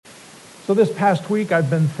So this past week, I've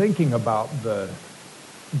been thinking about the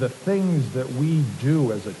things that we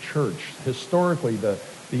do as a church. Historically,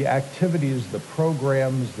 the activities, the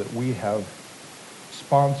programs that we have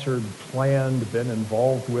sponsored, planned, been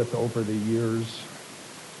involved with over the years.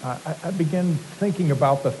 I began thinking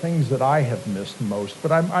about the things that I have missed most.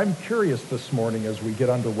 But I'm curious this morning as we get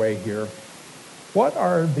underway here. What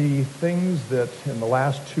are the things that in the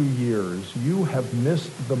last 2 years you have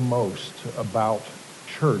missed the most about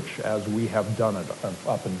church as we have done it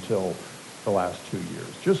up until the last 2 years?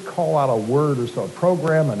 Just call out a word or so, a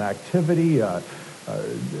program, an activity, a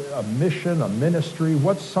mission, a ministry.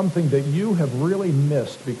 What's something that you have really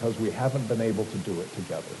missed because we haven't been able to do it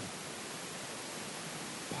together?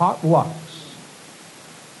 Potlucks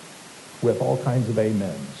with all kinds of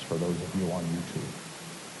amens for those of you on YouTube.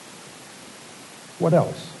 What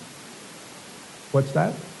else? What's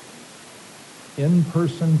that?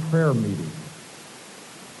 In-person prayer meeting.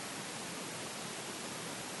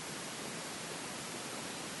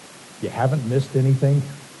 You haven't missed anything?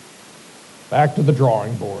 Back to the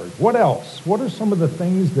drawing board. What else? What are some of the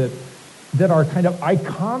things that are kind of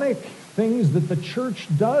iconic things that the church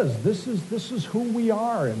does? This is who we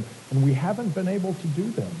are, and we haven't been able to do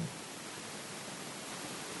them.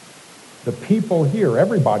 The people here,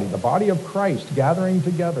 everybody, the body of Christ gathering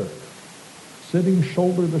together, sitting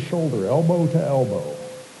shoulder to shoulder, elbow to elbow.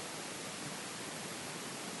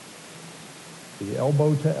 The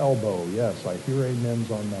elbow to elbow, yes, I hear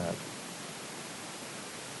amens on that.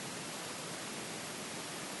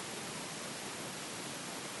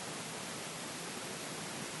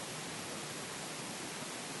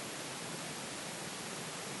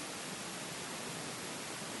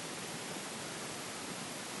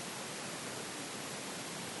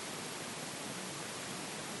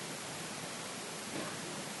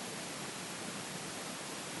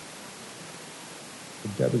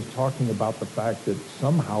 Deb is talking about the fact that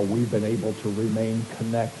somehow we've been able to remain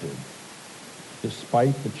connected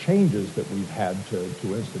despite the changes that we've had to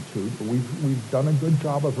institute, but we've done a good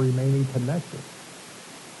job of remaining connected.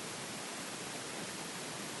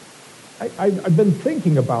 I've been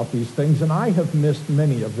thinking about these things, and I have missed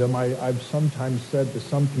many of them. I've sometimes said to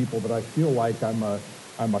some people that I feel like I'm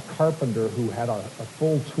a carpenter who had a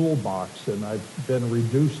full toolbox, and I've been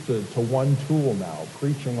reduced to one tool now,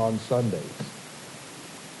 preaching on Sundays.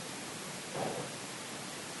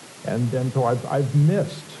 And so I've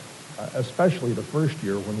missed, especially the first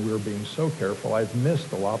year when we were being so careful, I've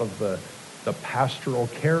missed a lot of the pastoral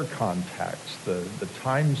care contacts, the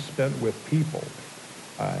time spent with people.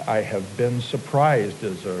 I have been surprised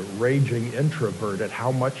as a raging introvert at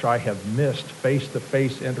how much I have missed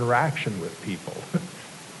face-to-face interaction with people.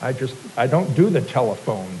 I don't do the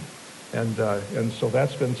telephone, and so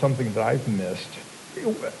that's been something that I've missed.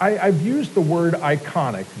 I've used the word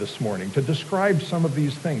iconic this morning to describe some of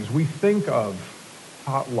these things. We think of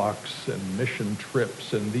potlucks and mission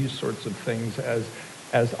trips and these sorts of things as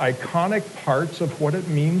iconic parts of what it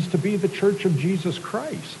means to be the Church of Jesus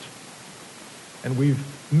Christ. And we've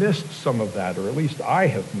missed some of that, or at least I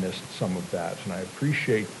have missed some of that, and I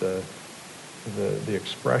appreciate the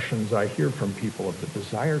expressions I hear from people of the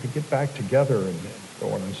desire to get back together and so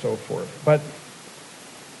on and so forth. But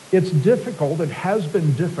it's difficult, it has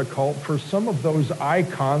been difficult for some of those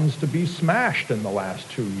icons to be smashed in the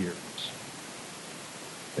last 2 years.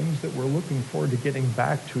 Things that we're looking forward to getting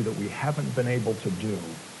back to that we haven't been able to do.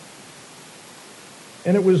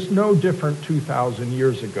 And it was no different 2,000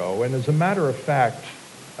 years ago. And as a matter of fact,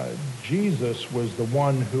 Jesus was the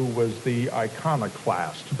one who was the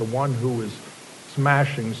iconoclast, the one who was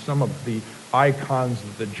smashing some of the icons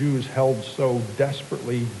that the Jews held so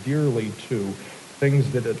desperately dearly to.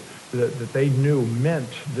 Things that they knew meant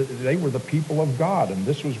that they were the people of God, and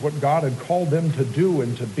this was what God had called them to do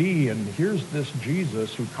and to be. And here's this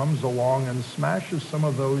Jesus who comes along and smashes some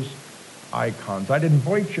of those icons. I'd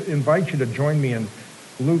invite you to join me in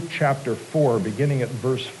Luke chapter 4, beginning at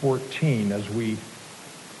verse 14, as we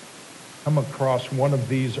come across one of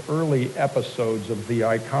these early episodes of the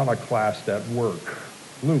iconoclast at work.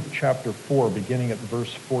 Luke chapter 4, beginning at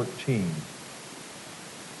verse 14.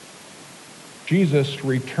 Jesus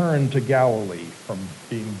returned to Galilee from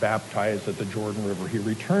being baptized at the Jordan River. He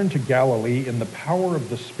returned to Galilee in the power of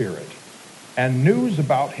the Spirit, and news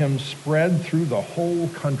about him spread through the whole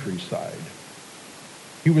countryside.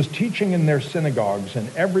 He was teaching in their synagogues,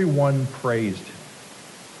 and everyone praised him.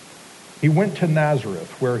 He went to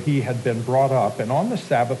Nazareth, where he had been brought up, and on the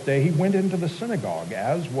Sabbath day he went into the synagogue,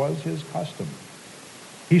 as was his custom.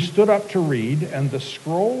 He stood up to read, and the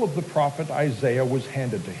scroll of the prophet Isaiah was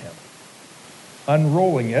handed to him.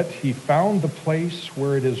 Unrolling it, he found the place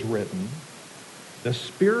where it is written, The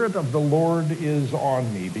Spirit of the Lord is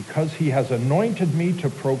on me, because he has anointed me to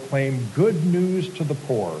proclaim good news to the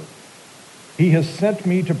poor. He has sent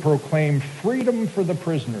me to proclaim freedom for the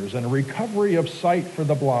prisoners and recovery of sight for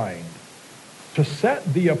the blind, to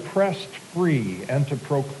set the oppressed free, and to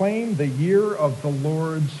proclaim the year of the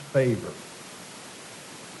Lord's favor.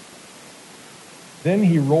 Then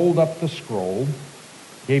he rolled up the scroll,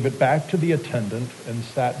 gave it back to the attendant, and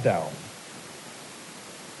sat down.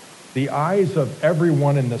 The eyes of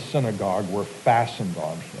everyone in the synagogue were fastened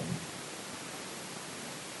on him.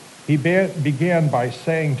 He began by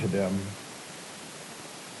saying to them,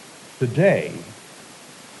 "Today,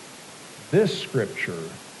 this scripture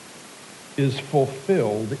is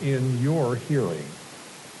fulfilled in your hearing."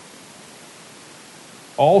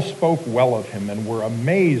 All spoke well of him and were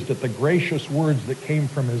amazed at the gracious words that came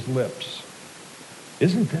from his lips.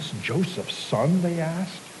 "Isn't this Joseph's son?" they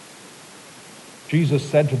asked. Jesus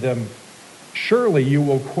said to them, "Surely you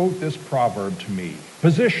will quote this proverb to me,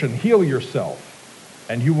 'Physician, heal yourself.'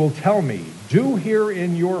 And you will tell me, 'Do here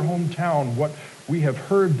in your hometown what we have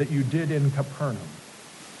heard that you did in Capernaum.'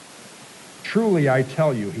 Truly I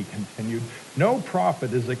tell you," he continued, "no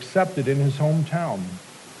prophet is accepted in his hometown.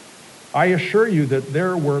 I assure you that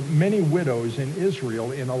there were many widows in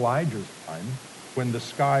Israel in Elijah's time, when the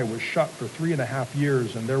sky was shut for 3.5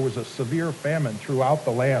 years and there was a severe famine throughout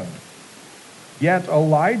the land. Yet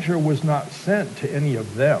Elijah was not sent to any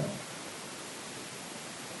of them,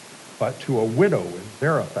 but to a widow in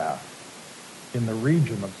Zarephath in the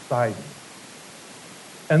region of Sidon.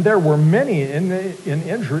 And there were many in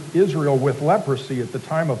Israel with leprosy at the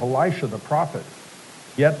time of Elisha the prophet,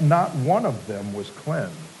 yet not one of them was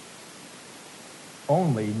cleansed,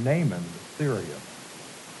 only Naaman the Syrian."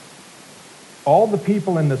 All the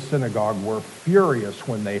people in the synagogue were furious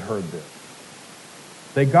when they heard this.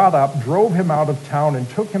 They got up, drove him out of town, and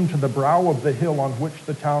took him to the brow of the hill on which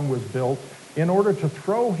the town was built, in order to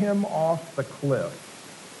throw him off the cliff.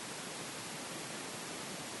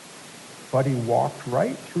 But he walked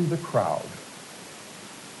right through the crowd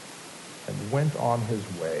and went on his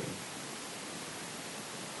way.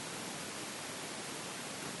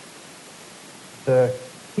 The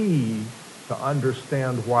key to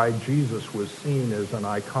understand why Jesus was seen as an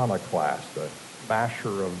iconoclast, a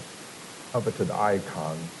smasher of coveted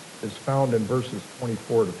icons, is found in verses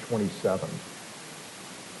 24 to 27.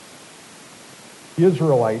 The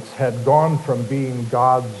Israelites had gone from being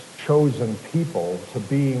God's chosen people to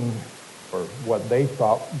being, or what they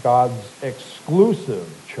thought, God's exclusive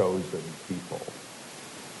chosen people.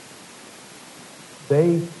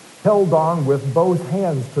 They held on with both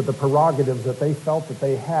hands to the prerogatives that they felt that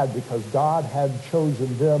they had, because God had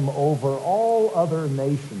chosen them over all other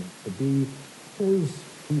nations to be his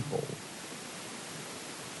people.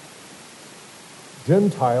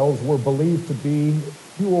 Gentiles were believed to be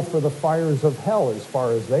fuel for the fires of hell as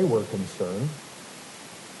far as they were concerned.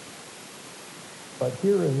 But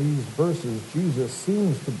here in these verses, Jesus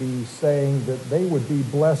seems to be saying that they would be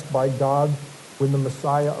blessed by God when the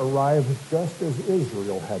Messiah arrived, just as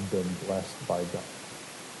Israel had been blessed by God.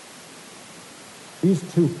 These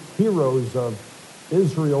two heroes of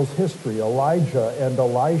Israel's history, Elijah and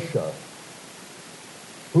Elisha,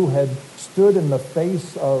 who had stood in the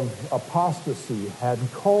face of apostasy, had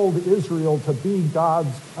called Israel to be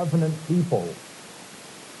God's covenant people.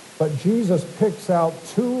 But Jesus picks out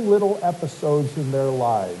two little episodes in their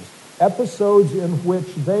lives, episodes in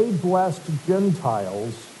which they blessed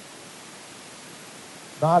Gentiles,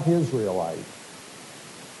 not Israelites.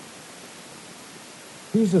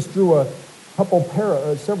 Jesus drew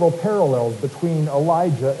several parallels between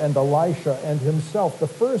Elijah and Elisha and himself. The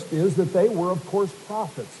first is that they were, of course,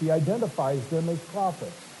 prophets. He identifies them as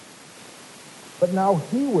prophets. But now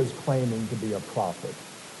he was claiming to be a prophet.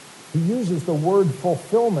 He uses the word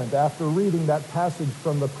fulfillment after reading that passage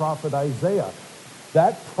from the prophet Isaiah.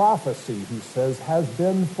 That prophecy, he says, has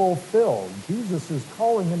been fulfilled. Jesus is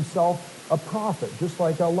calling himself a prophet, just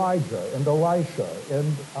like Elijah and Elisha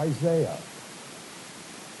and Isaiah.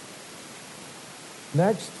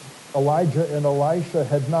 Next, Elijah and Elisha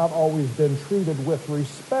had not always been treated with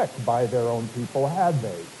respect by their own people, had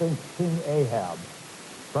they? Think King Ahab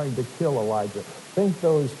trying to kill Elijah. Think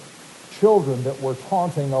those children that were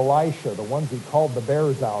taunting Elisha, the ones he called the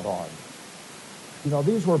bears out on. You know,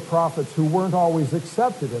 these were prophets who weren't always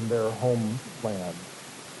accepted in their homeland.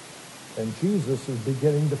 And Jesus is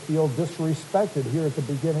beginning to feel disrespected here at the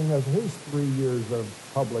beginning of his 3 years of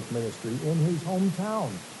public ministry in his hometown,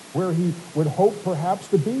 where he would hope perhaps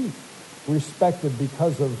to be respected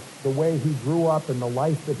because of the way he grew up and the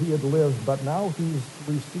life that he had lived. But now he's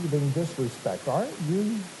receiving disrespect. Aren't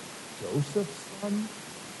you Joseph's son?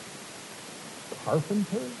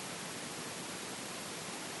 carpenter?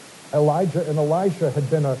 Elijah and Elisha had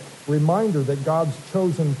been a reminder that God's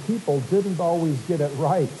chosen people didn't always get it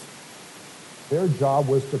right. Their job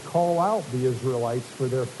was to call out the Israelites for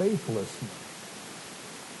their faithlessness.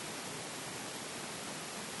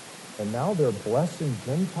 And now they're blessing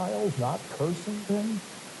Gentiles, not cursing them?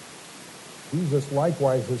 Jesus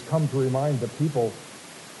likewise has come to remind the people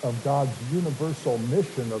of God's universal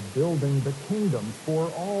mission of building the kingdom for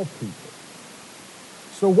all people.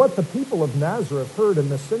 So what the people of Nazareth heard in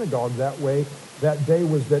the synagogue that day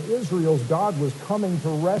was that Israel's God was coming to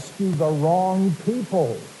rescue the wrong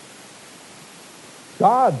people.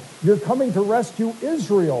 God, you're coming to rescue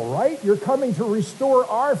Israel, right? You're coming to restore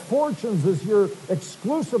our fortunes as your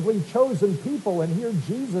exclusively chosen people. And here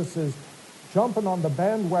Jesus is jumping on the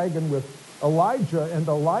bandwagon with Elijah and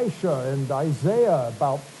Elisha and Isaiah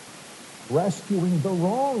about rescuing the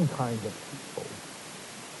wrong kind of people.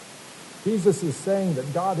 Jesus is saying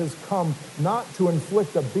that God has come not to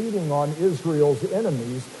inflict a beating on Israel's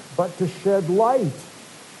enemies, but to shed light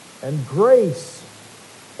and grace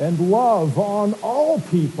and love on all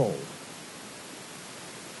people.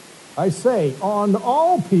 I say, on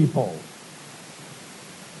all people.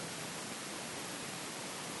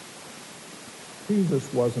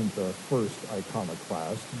 Jesus wasn't the first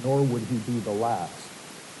iconoclast, nor would he be the last.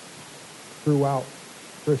 Throughout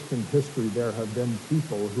Christian history, there have been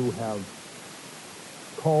people who have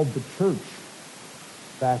called the church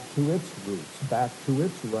back to its roots, back to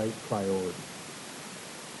its right priority.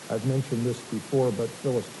 I've mentioned this before, but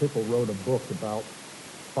Phyllis Tickle wrote a book about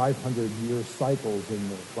 500-year cycles in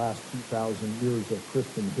the last 2,000 years of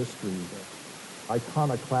Christian history, the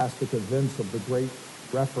iconoclastic events of the Great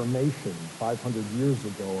Reformation 500 years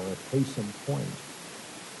ago are a case in point,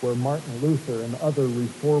 where Martin Luther and other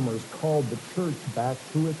reformers called the church back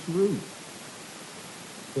to its roots,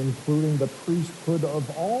 including the priesthood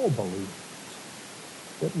of all believers.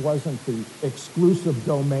 It wasn't the exclusive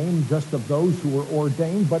domain just of those who were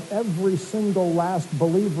ordained, but every single last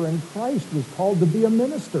believer in Christ was called to be a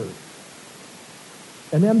minister,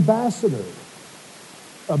 an ambassador,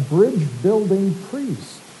 a bridge-building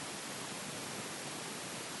priest.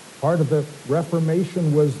 Part of the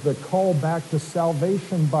Reformation was the call back to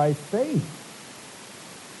salvation by faith,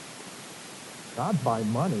 not by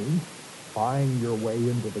money, buying your way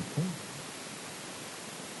into the kingdom.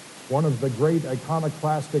 One of the great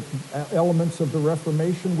iconoclastic elements of the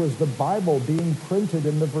Reformation was the Bible being printed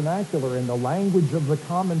in the vernacular, in the language of the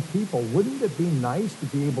common people. Wouldn't it be nice to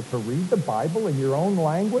be able to read the Bible in your own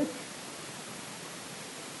language?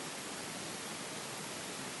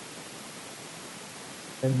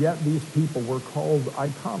 And yet these people were called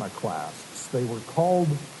iconoclasts. They were called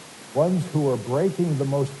ones who were breaking the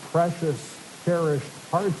most precious,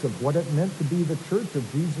 cherished parts of what it meant to be the church of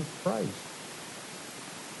Jesus Christ.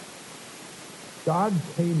 God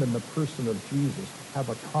came in the person of Jesus to have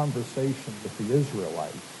a conversation with the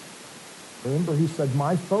Israelites. Remember, he said,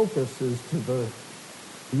 my focus is to the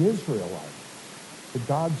Israelites, to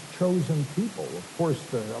God's chosen people. Of course,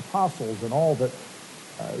 the apostles and all that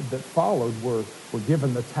followed were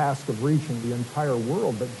given the task of reaching the entire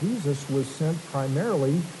world, but Jesus was sent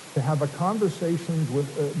primarily to have a conversation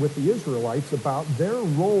with the Israelites about their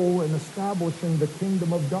role in establishing the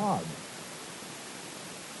kingdom of God.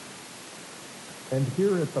 And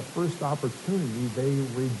here at the first opportunity, they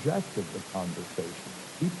rejected the conversation.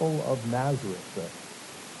 People of Nazareth,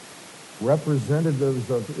 the representatives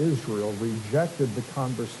of Israel, rejected the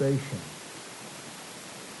conversation.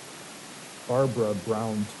 Barbara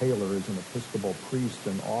Brown Taylor is an Episcopal priest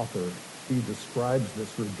and author. She describes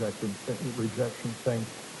this rejection saying,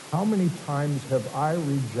 how many times have I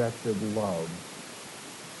rejected love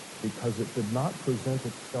because it did not present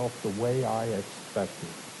itself the way I expected,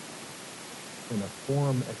 in a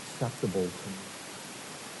form acceptable to me?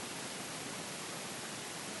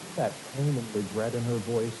 That pain and regret in her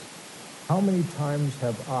voice. How many times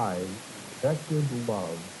have I rejected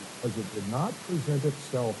love because it did not present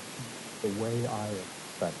itself the way I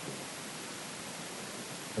expected,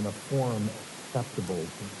 in a form acceptable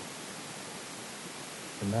to me?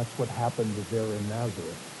 And that's what happened there in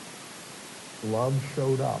Nazareth. Love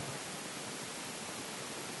showed up,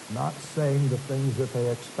 not saying the things that they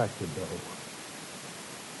expected, though,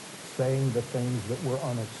 saying the things that were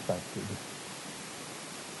unexpected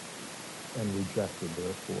and rejected,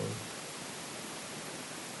 therefore.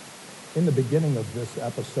 In the beginning of this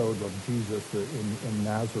episode of Jesus in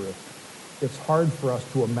Nazareth, it's hard for us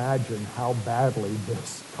to imagine how badly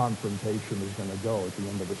this confrontation is going to go at the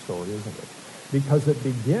end of the story, isn't it? Because it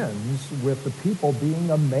begins with the people being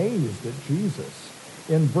amazed at Jesus.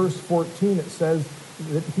 In verse 14, it says,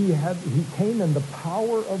 that he came in the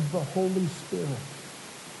power of the Holy Spirit.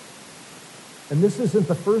 And this isn't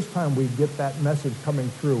the first time we get that message coming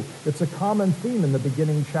through. It's a common theme in the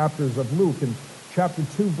beginning chapters of Luke. In chapter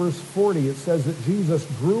 2, verse 40, it says that Jesus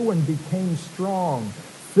grew and became strong,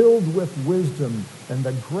 filled with wisdom, and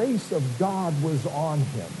the grace of God was on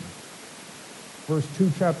him. Verse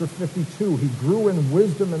 2, chapter 52, he grew in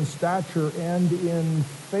wisdom and stature and in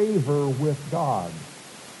favor with God.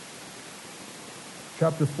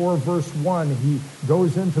 Chapter 4, verse 1, he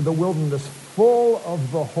goes into the wilderness full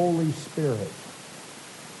of the Holy Spirit.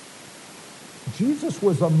 Jesus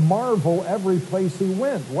was a marvel every place he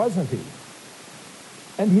went, wasn't he?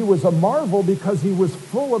 And he was a marvel because he was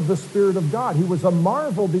full of the Spirit of God. He was a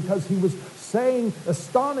marvel because he was saying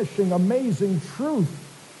astonishing, amazing truth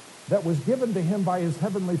that was given to him by his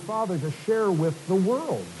heavenly Father to share with the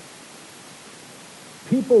world.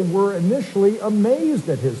 People were initially amazed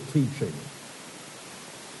at his teaching.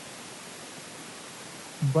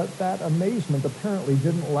 But that amazement apparently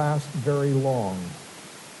didn't last very long.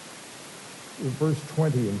 In verse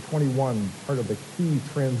 20 and 21, part of the key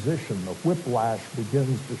transition, the whiplash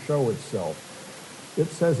begins to show itself. It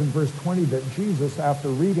says in verse 20 that Jesus, after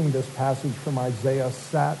reading this passage from Isaiah,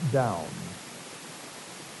 sat down.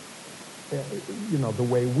 You know, the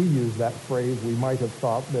way we use that phrase, we might have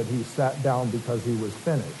thought that he sat down because he was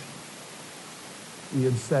finished. He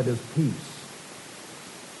had said his piece.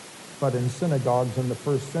 But in synagogues in the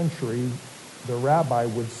first century, the rabbi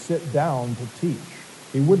would sit down to teach.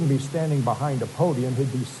 He wouldn't be standing behind a podium.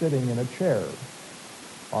 He'd be sitting in a chair,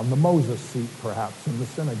 on the Moses seat, perhaps, in the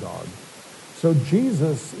synagogue. So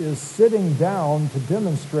Jesus is sitting down to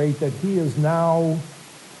demonstrate that he is now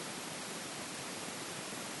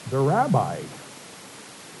the rabbi,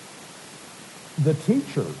 the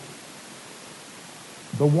teacher,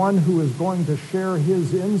 the one who is going to share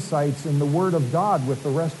his insights in the Word of God with the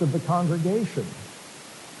rest of the congregation.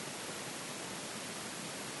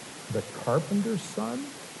 The carpenter's son?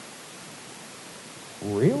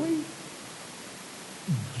 Really?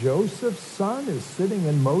 Joseph's son is sitting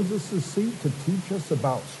in Moses' seat to teach us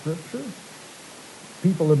about Scripture?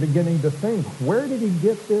 People are beginning to think, where did he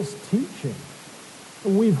get this teaching?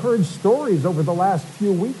 We've heard stories over the last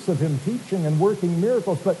few weeks of him teaching and working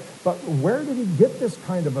miracles, but where did he get this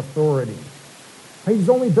kind of authority? He's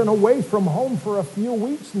only been away from home for a few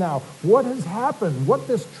weeks now. What has happened? What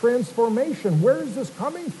this transformation? Where is this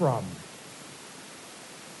coming from?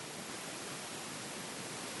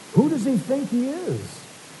 Who does he think he is?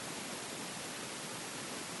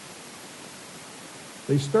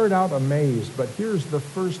 They start out amazed, but here's the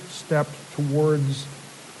first step towards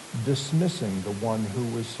dismissing the one who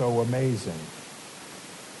was so amazing.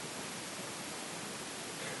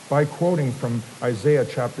 By quoting from Isaiah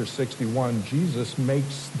chapter 61, Jesus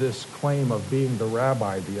makes this claim of being the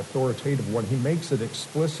rabbi, the authoritative one. He makes it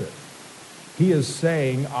explicit. He is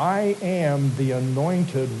saying, I am the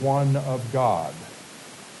anointed one of God.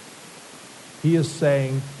 He is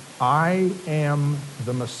saying, I am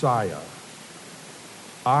the Messiah.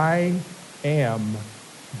 I am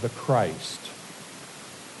the Christ.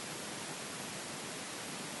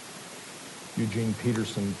 Eugene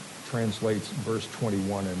Peterson translates verse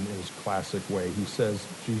 21 in his classic way. He says,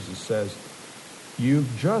 Jesus says, you've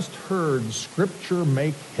just heard Scripture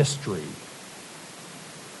make history.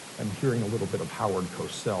 I'm hearing a little bit of Howard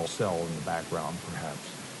Cosell in the background, perhaps.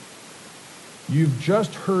 You've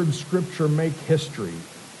just heard Scripture make history.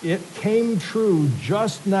 It came true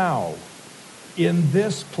just now in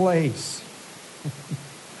this place.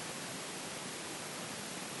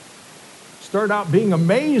 Start out being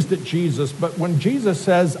amazed at Jesus, but when Jesus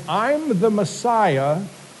says, I'm the Messiah,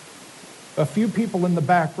 a few people in the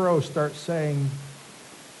back row start saying,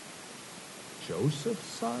 Joseph's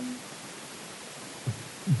son?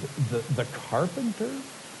 The carpenter?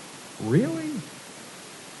 Really?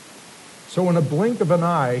 So in a blink of an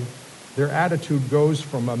eye, their attitude goes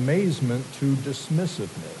from amazement to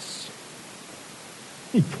dismissiveness.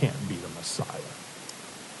 He can't be the Messiah.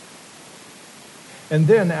 And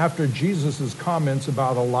then after Jesus' comments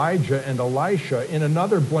about Elijah and Elisha, in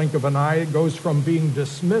another blink of an eye, it goes from being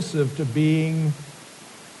dismissive to being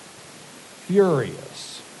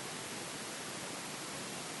furious.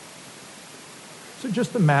 So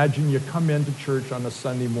just imagine you come into church on a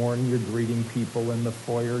Sunday morning, you're greeting people in the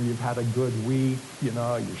foyer, you've had a good week, you're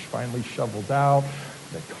finally shoveled out,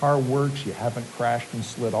 the car works, you haven't crashed and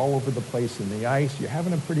slid all over the place in the ice, you're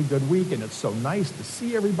having a pretty good week, and it's so nice to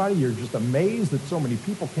see everybody. You're just amazed that so many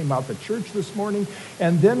people came out to church this morning,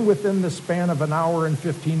 and then within the span of an hour and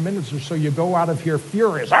 15 minutes or so, you go out of here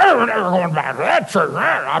furious. I'm never going back to that church.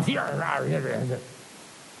 I'm here.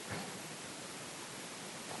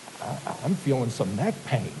 I'm feeling some neck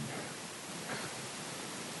pain.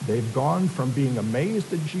 They've gone from being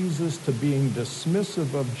amazed at Jesus to being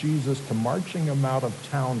dismissive of Jesus to marching him out of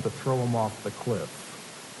town to throw him off the cliff.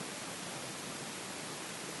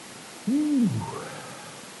 Whew.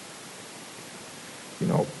 You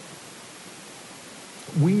know,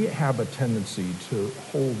 we have a tendency to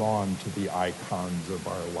hold on to the icons of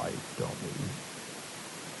our life, don't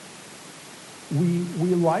we?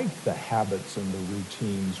 We like the habits and the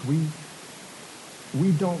routines.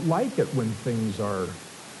 We don't like it when things are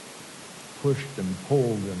pushed and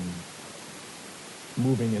pulled and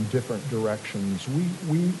moving in different directions.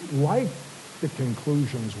 We like the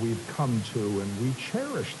conclusions we've come to, and we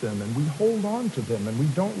cherish them, and we hold on to them, and we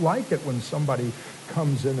don't like it when somebody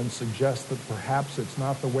comes in and suggests that perhaps it's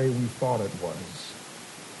not the way we thought it was.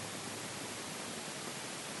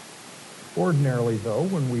 Ordinarily, though,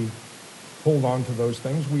 when we hold on to those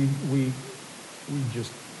things, we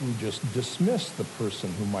just dismiss the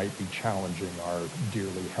person who might be challenging our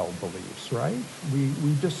dearly held beliefs, right?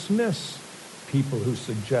 We dismiss people who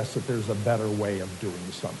suggest that there's a better way of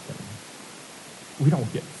doing something. We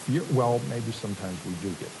don't get well, maybe sometimes we do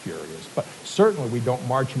get furious, but certainly we don't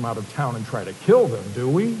march them out of town and try to kill them, do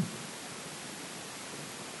we?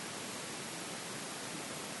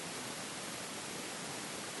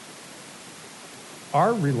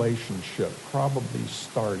 Our relationship probably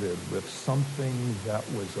started with something that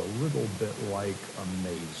was a little bit like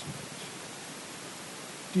amazement.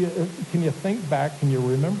 Can you think back? Can you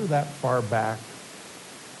remember that far back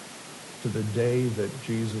to the day that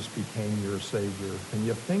Jesus became your Savior? Can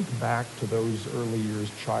you think back to those early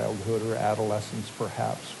years, childhood or adolescence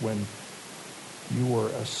perhaps, when you were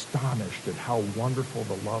astonished at how wonderful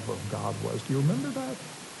the love of God was? Do you remember that?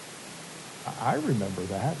 I remember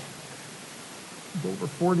that. Over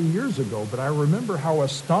 40 years ago, but I remember how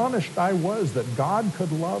astonished I was that God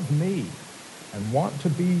could love me and want to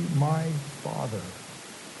be my Father.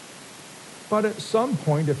 But at some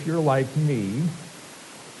point, if you're like me,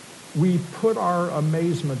 we put our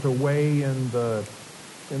amazement away in the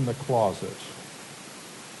closet,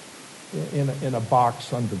 in a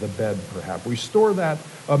box under the bed, perhaps. We store that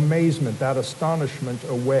amazement, that astonishment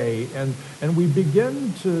away, and we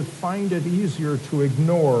begin to find it easier to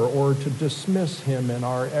ignore or to dismiss him in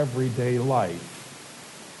our everyday life.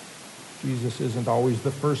 Jesus isn't always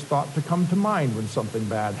the first thought to come to mind when something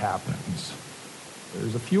bad happens.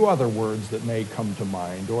 There's a few other words that may come to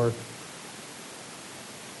mind, or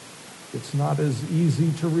it's not as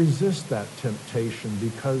easy to resist that temptation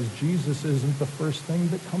because Jesus isn't the first thing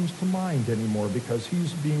that comes to mind anymore, because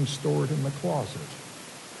he's being stored in the closet,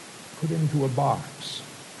 put into a box.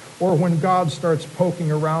 Or when God starts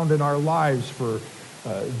poking around in our lives for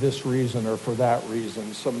this reason or for that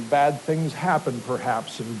reason, some bad things happen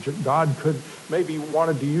perhaps, and God could maybe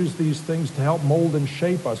wanted to use these things to help mold and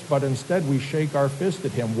shape us, but instead we shake our fist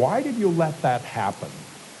at him. Why did you let that happen?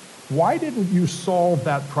 Why didn't you solve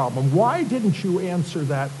that problem? Why didn't you answer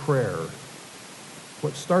that prayer?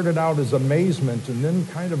 What started out as amazement and then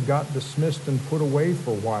kind of got dismissed and put away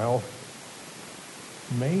for a while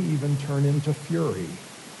may even turn into fury.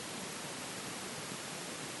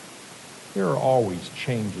 There are always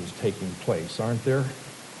changes taking place, aren't there?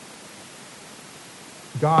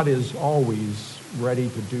 God is always ready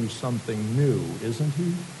to do something new, isn't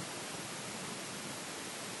he?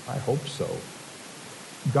 I hope so.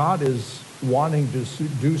 God is wanting to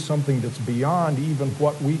do something that's beyond even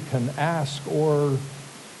what we can ask or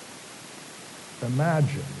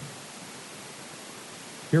imagine.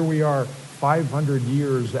 Here we are 500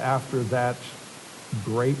 years after that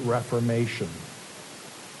great Reformation.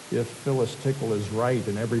 If Phyllis Tickle is right,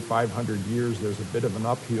 and every 500 years there's a bit of an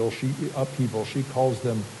upheaval, she calls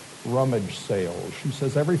them rummage sales. She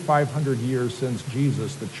says every 500 years since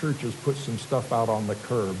Jesus, the church has put some stuff out on the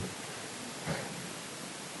curb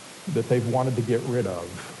that they've wanted to get rid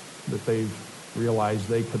of, that they've realized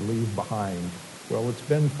they could leave behind. Well, it's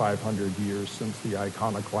been 500 years since the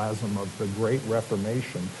iconoclasm of the Great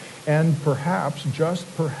Reformation. And perhaps, just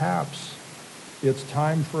perhaps, it's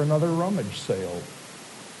time for another rummage sale.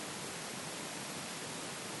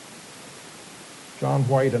 John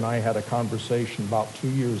White and I had a conversation about 2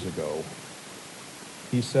 years ago.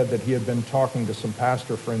 He said that he had been talking to some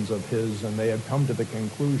pastor friends of his, and they had come to the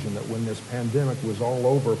conclusion that when this pandemic was all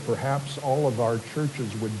over, perhaps all of our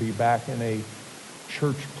churches would be back in a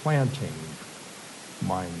church planting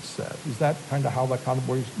mindset. Is that kind of how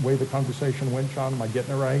way the conversation went, John? Am I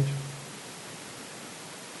getting it right?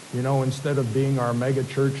 You know, instead of being our mega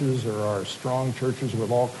churches or our strong churches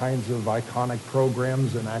with all kinds of iconic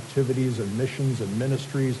programs and activities and missions and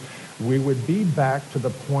ministries, we would be back to the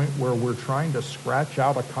point where we're trying to scratch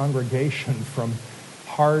out a congregation from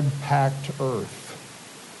hard-packed earth.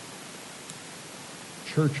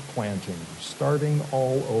 Church planting, starting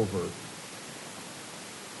all over.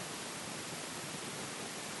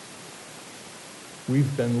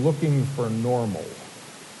 We've been looking for normal,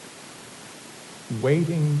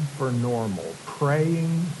 waiting for normal,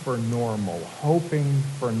 praying for normal, hoping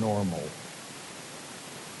for normal.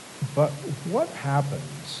 But what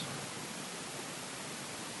happens?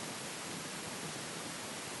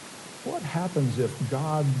 What happens if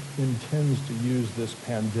God intends to use this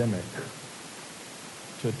pandemic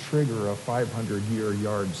to trigger a 500-year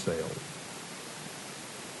yard sale?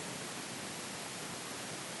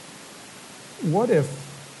 What if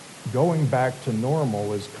going back to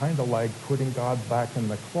normal is kind of like putting God back in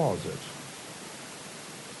the closet,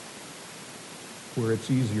 where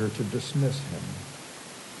it's easier to dismiss him?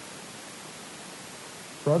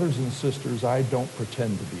 Brothers and sisters, I don't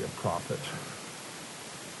pretend to be a prophet,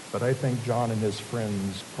 but I think John and his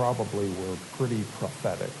friends probably were pretty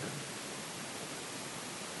prophetic.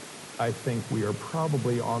 I think we are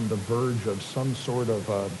probably on the verge of some sort of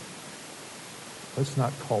a, let's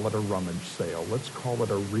not call it a rummage sale, let's call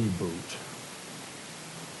it a reboot.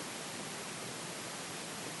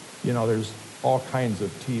 You know, there's all kinds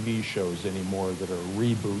of TV shows anymore that are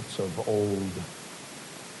reboots of old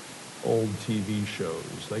TV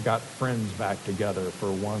shows. They got friends back together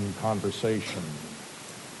for one conversation.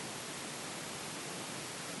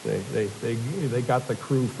 They got the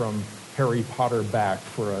crew from Harry Potter back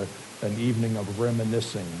for an evening of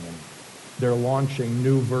reminiscing, and they're launching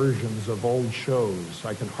new versions of old shows.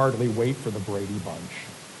 I can hardly wait for the Brady Bunch.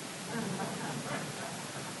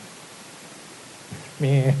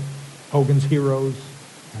 Meh. Hogan's Heroes,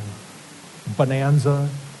 Bonanza.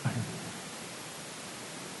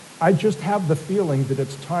 I just have the feeling that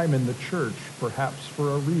it's time in the church, perhaps, for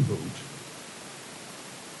a reboot.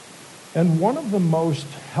 And one of the most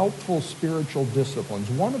helpful spiritual disciplines,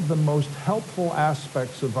 one of the most helpful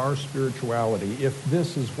aspects of our spirituality, if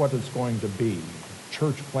this is what it's going to be,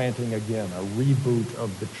 church planting again, a reboot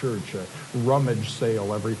of the church, a rummage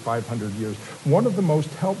sale every 500 years, one of the most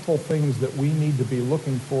helpful things that we need to be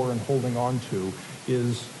looking for and holding on to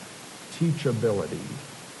is teachability.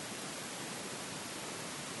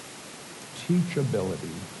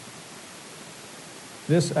 Teachability.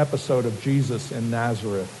 This episode of Jesus in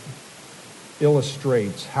Nazareth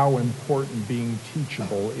illustrates how important being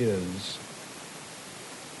teachable is.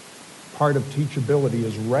 Part of teachability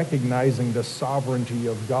is recognizing the sovereignty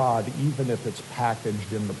of God, even if it's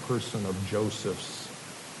packaged in the person of Joseph's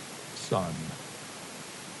son,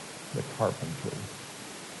 the carpenter.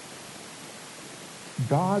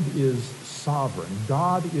 God is sovereign.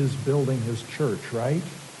 God is building his church, right?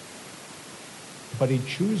 But he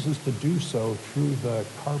chooses to do so through the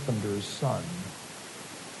carpenter's son.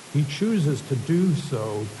 He chooses to do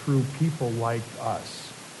so through people like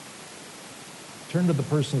us. Turn to the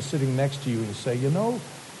person sitting next to you and say, you know,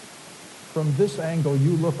 from this angle,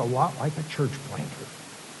 you look a lot like a church planter.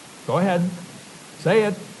 Go ahead. Say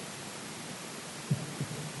it.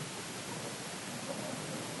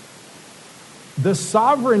 The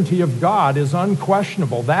sovereignty of God is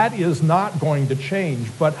unquestionable. That is not going to change.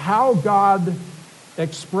 But how God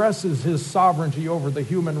expresses his sovereignty over the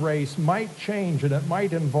human race might change, and it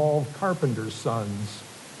might involve carpenters' sons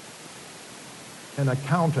and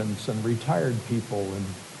accountants and retired people and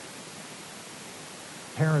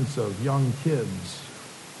parents of young kids.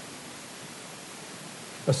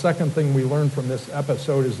 A second thing we learn from this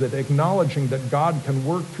episode is that acknowledging that God can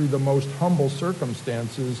work through the most humble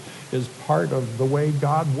circumstances is part of the way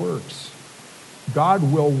God works. God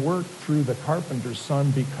will work through the carpenter's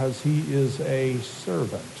son because he is a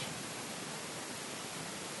servant,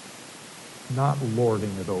 not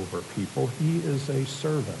lording it over people. He is a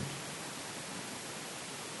servant.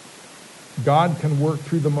 God can work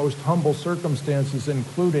through the most humble circumstances,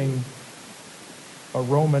 including a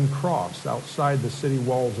Roman cross outside the city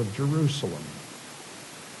walls of Jerusalem.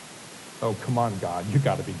 Oh, come on, God, you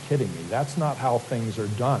got to be kidding me. That's not how things are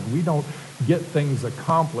done. We don't get things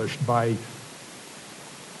accomplished by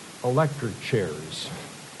electric chairs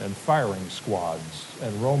and firing squads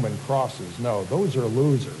and Roman crosses. No, those are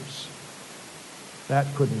losers. That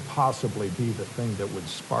couldn't possibly be the thing that would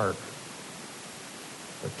spark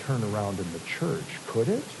a turnaround in the church, could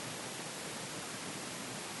it?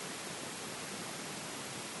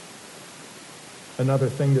 Another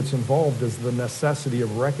thing that's involved is the necessity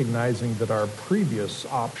of recognizing that our previous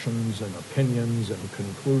options and opinions and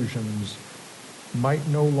conclusions might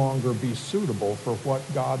no longer be suitable for what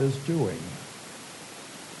God is doing.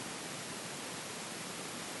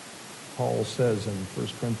 Paul says in 1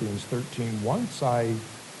 Corinthians 13, once I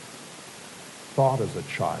thought as a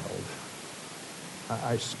child.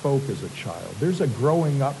 I spoke as a child. There's a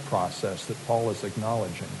growing up process that Paul is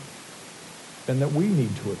acknowledging and that we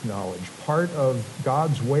need to acknowledge. Part of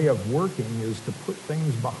God's way of working is to put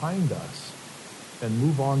things behind us and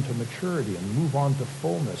move on to maturity and move on to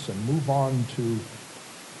fullness and move on to,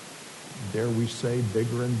 dare we say,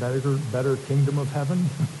 bigger and better kingdom of heaven.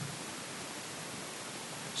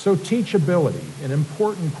 So teachability, an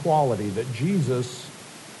important quality that Jesus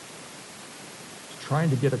trying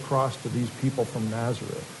to get across to these people from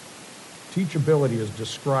Nazareth. Teachability is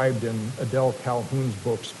described in Adele Calhoun's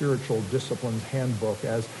book, Spiritual Disciplines Handbook,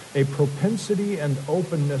 as a propensity and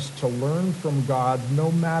openness to learn from God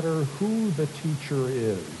no matter who the teacher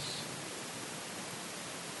is.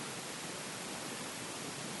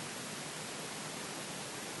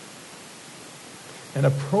 An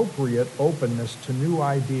appropriate openness to new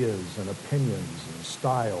ideas and opinions and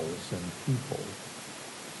styles and people.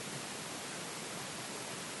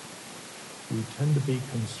 We tend to be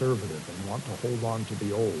conservative and want to hold on to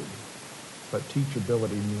the old, but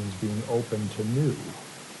teachability means being open to new.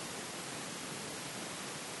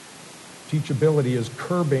 Teachability is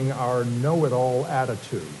curbing our know-it-all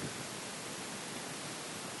attitude.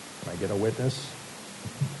 Can I get a witness?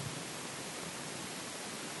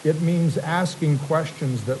 It means asking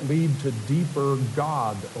questions that lead to deeper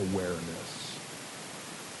God awareness.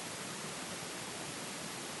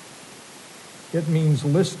 It means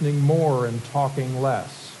listening more and talking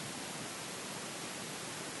less.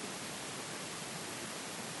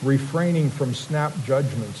 Refraining from snap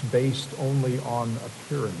judgments based only on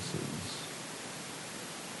appearances.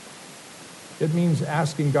 It means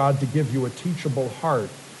asking God to give you a teachable heart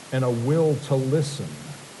and a will to listen.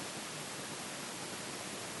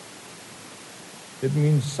 It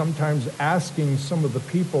means sometimes asking some of the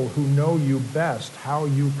people who know you best how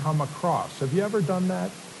you come across. Have you ever done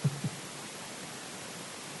that?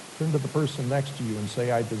 Turn to the person next to you and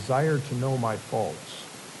say, I desire to know my faults.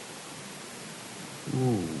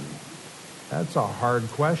 Ooh, that's a hard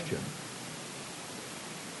question.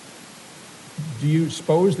 Do you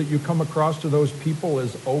suppose that you come across to those people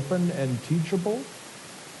as open and teachable?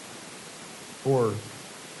 Or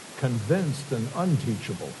convinced and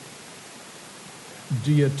unteachable?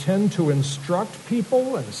 Do you tend to instruct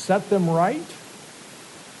people and set them right?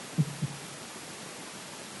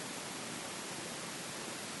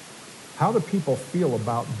 How do people feel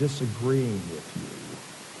about disagreeing with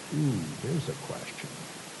you? Ooh, there's a question.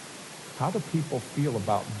 How do people feel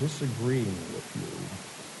about disagreeing with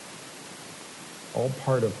you? All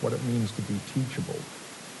part of what it means to be teachable.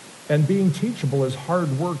 And being teachable is hard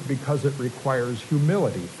work because it requires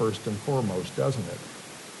humility first and foremost, doesn't it?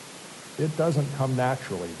 It doesn't come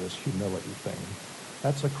naturally, this humility thing.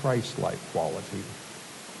 That's a Christ-like quality.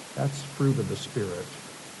 That's fruit of the Spirit.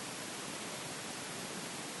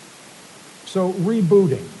 So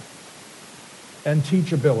rebooting and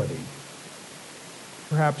teachability,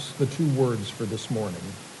 perhaps the two words for this morning.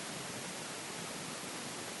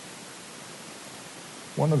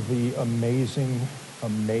 One of the amazing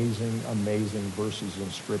verses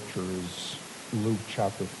in Scripture is Luke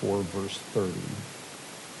chapter 4, verse 30.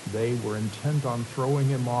 They were intent on throwing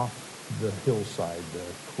him off the hillside, the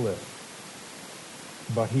cliff.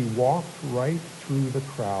 But he walked right through the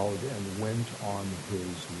crowd and went on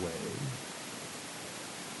his way.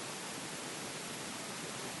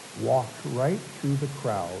 Walked right through the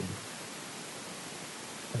crowd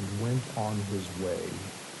and went on his way.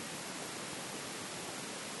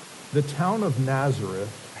 The town of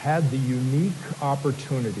Nazareth had the unique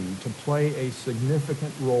opportunity to play a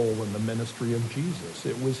significant role in the ministry of Jesus.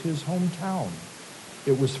 It was his hometown.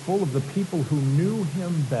 It was full of the people who knew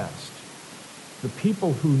him best, the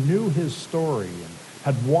people who knew his story and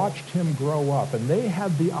had watched him grow up. And they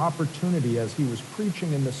had the opportunity, as he was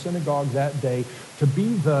preaching in the synagogue that day, to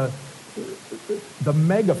be the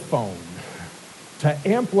megaphone, to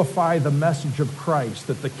amplify the message of Christ,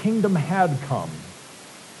 that the kingdom had come.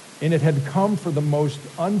 And it had come for the most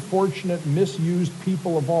unfortunate, misused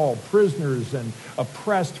people of all, prisoners and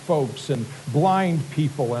oppressed folks and blind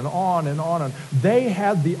people and on and on. And they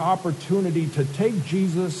had the opportunity to take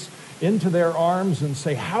Jesus into their arms and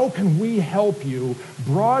say, how can we help you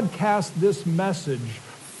broadcast this message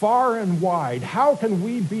far and wide? How can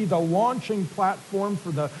we be the launching platform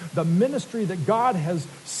for the ministry that God has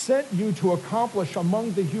sent you to accomplish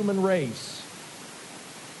among the human race?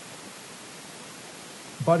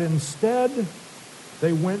 But instead,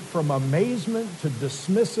 they went from amazement to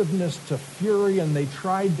dismissiveness to fury, and they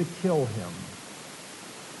tried to kill him.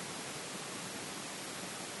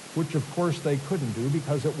 which of course they couldn't do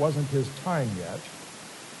because it wasn't his time yet.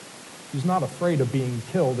 He's not afraid of being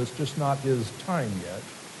killed, it's just not his time yet.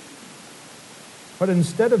 But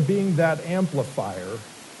instead of being that amplifier,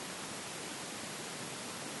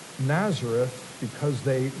 Nazareth, because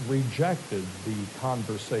they rejected the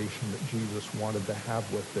conversation that Jesus wanted to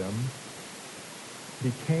have with them,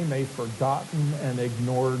 became a forgotten and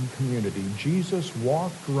ignored community. Jesus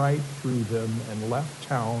walked right through them and left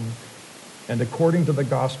town, and according to the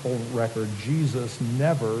gospel record, Jesus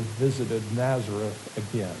never visited Nazareth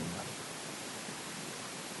again.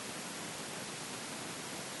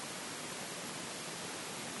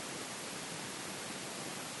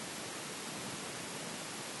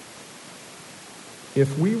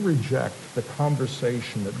 If we reject the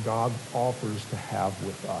conversation that God offers to have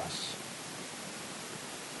with us,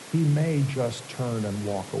 he may just turn and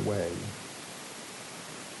walk away.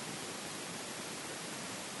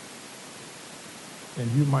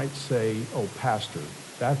 And you might say, oh, Pastor,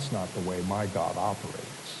 that's not the way my God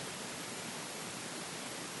operates.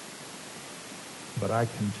 But I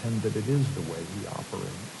contend that it is the way he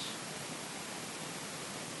operates.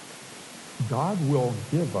 God will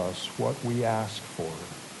give us what we ask for.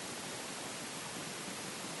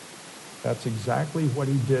 That's exactly what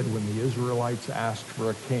he did when the Israelites asked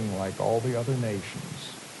for a king like all the other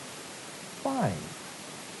nations. Fine,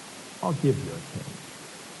 I'll give you a king.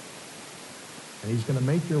 And he's going to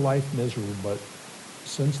make your life miserable, but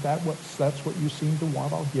since that's what you seem to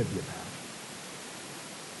want, I'll give you that.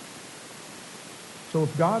 So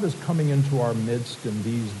if God is coming into our midst in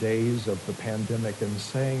these days of the pandemic and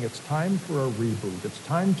saying it's time for a reboot, it's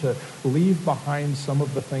time to leave behind some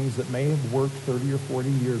of the things that may have worked 30 or 40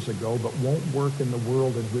 years ago but won't work in the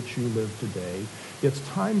world in which you live today, it's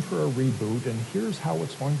time for a reboot, and here's how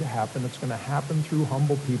it's going to happen. It's going to happen through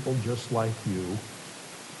humble people just like you,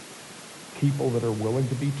 people that are willing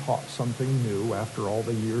to be taught something new after all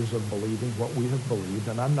the years of believing what we have believed.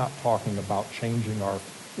 And I'm not talking about changing our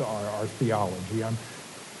theology. I'm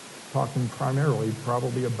talking primarily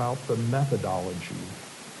probably about the methodology.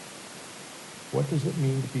 What does it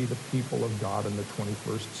mean to be the people of God in the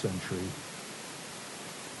 21st century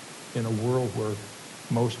in a world where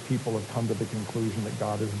most people have come to the conclusion that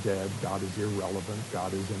God is dead, God is irrelevant,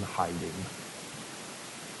 God is in hiding?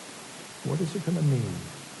 What is it going to mean?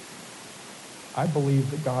 I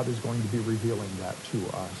believe that God is going to be revealing that to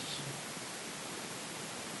us.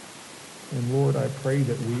 And Lord, I pray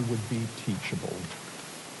that we would be teachable.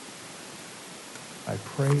 I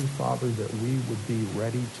pray, Father, that we would be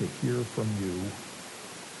ready to hear from you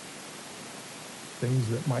things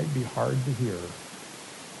that might be hard to hear,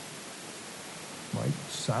 might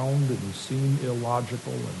sound and seem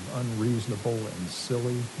illogical and unreasonable and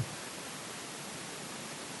silly.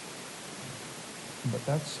 But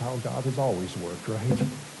that's how God has always worked, right?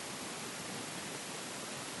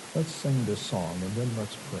 Let's sing this song and then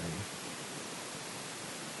let's pray.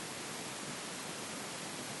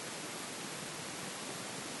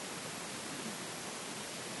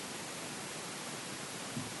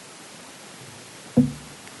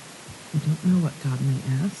 We don't know what God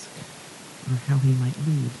may ask or how he might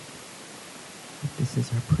lead, but this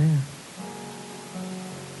is our prayer.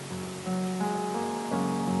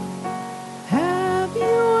 Have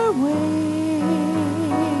your way.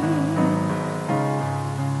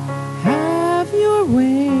 Have your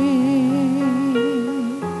way.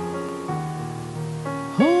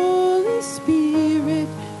 Holy Spirit,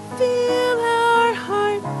 fill our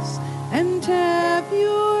hearts and have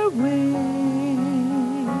your way.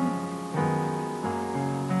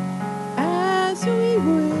 As we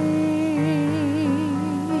wait,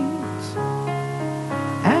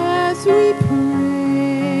 as we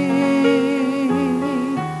pray,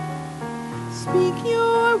 speak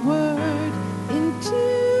your word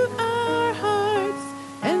into our hearts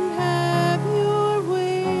and have your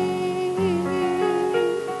way.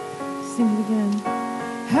 Sing it again.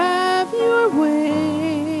 Have your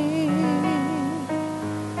way.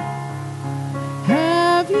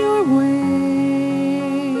 Have your way.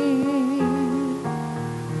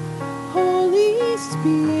 Holy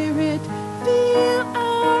Spirit, fill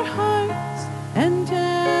our hearts and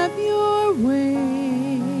have your way.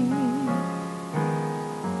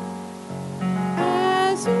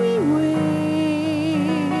 As we wait,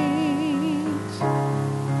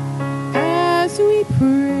 as we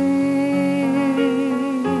pray,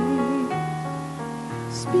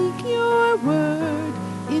 speak your word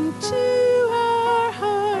into our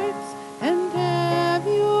hearts and have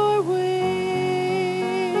your way.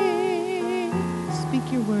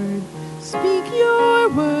 Speak your word. Speak your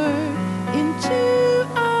word into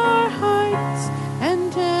our hearts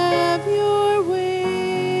and have your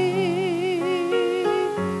way.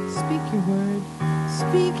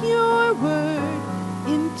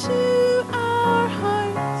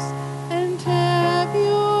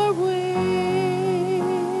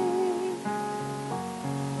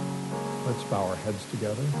 heads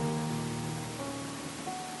together.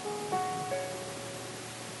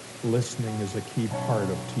 Listening is a key part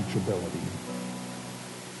of teachability.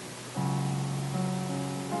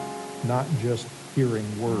 Not just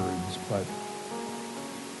hearing words, but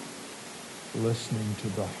listening to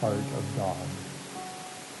the heart of God.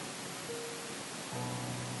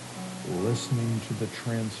 Listening to the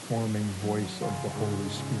transforming voice of the Holy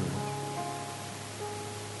Spirit.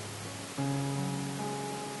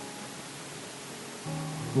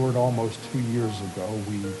 Lord, almost 2 years ago,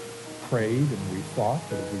 we prayed and we thought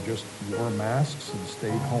that if we just wore masks and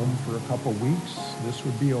stayed home for a couple weeks, this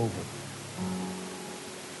would be over.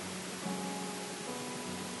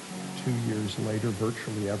 2 years later,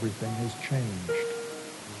 virtually everything has changed,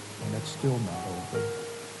 and it's still not over.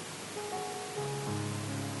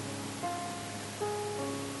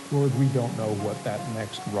 Lord, we don't know what that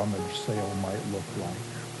next rummage sale might look like.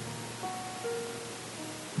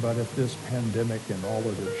 But if this pandemic and all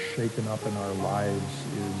that it's shaken up in our lives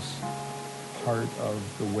is part of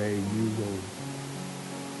the way you will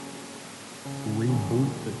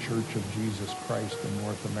reboot the Church of Jesus Christ in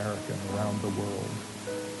North America and around the world,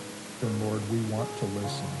 then Lord, we want to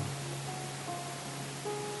listen.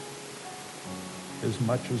 As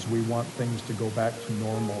much as we want things to go back to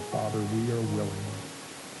normal, Father, we are willing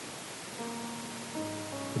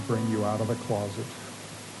to bring you out of the closet,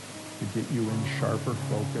 to get you in sharper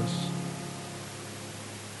focus,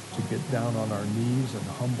 to get down on our knees and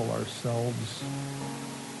humble ourselves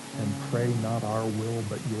and pray not our will,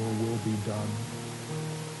 but your will be done.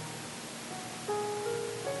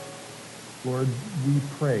 Lord, we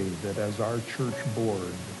pray that as our church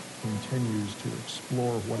board continues to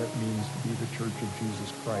explore what it means to be the Church of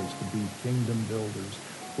Jesus Christ, to be kingdom builders,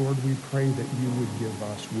 Lord, we pray that you would give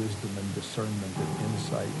us wisdom and discernment and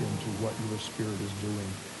insight into what your Spirit is doing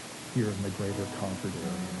here in the greater Concord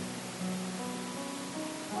area.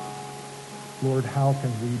 Lord, how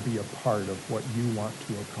can we be a part of what you want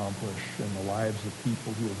to accomplish in the lives of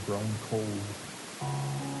people who have grown cold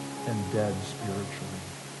and dead spiritually?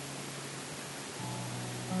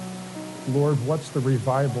 Lord, what's the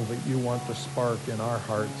revival that you want to spark in our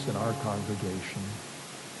hearts, in our congregation?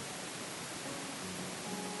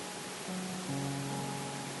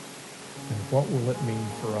 And what will it mean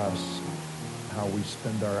for us, how we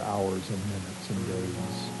spend our hours and minutes and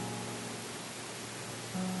days?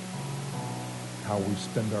 How we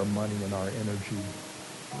spend our money and our energy?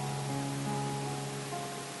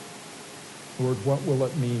 Lord, what will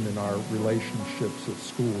it mean in our relationships at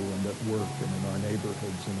school and at work and in our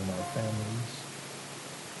neighborhoods and in our families?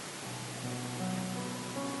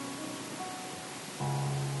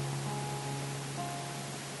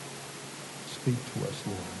 Speak to us,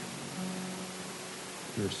 Lord.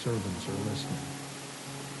 Your servants are listening.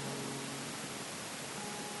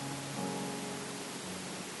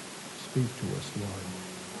 Speak to us, Lord.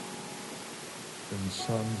 And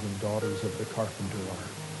sons and daughters of the carpenter are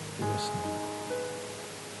listening.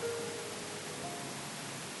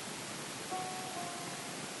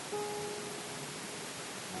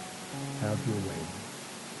 Have your way.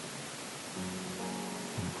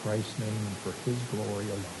 In Christ's name and for his glory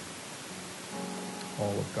alone.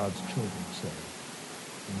 All of God's children say,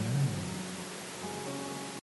 amen.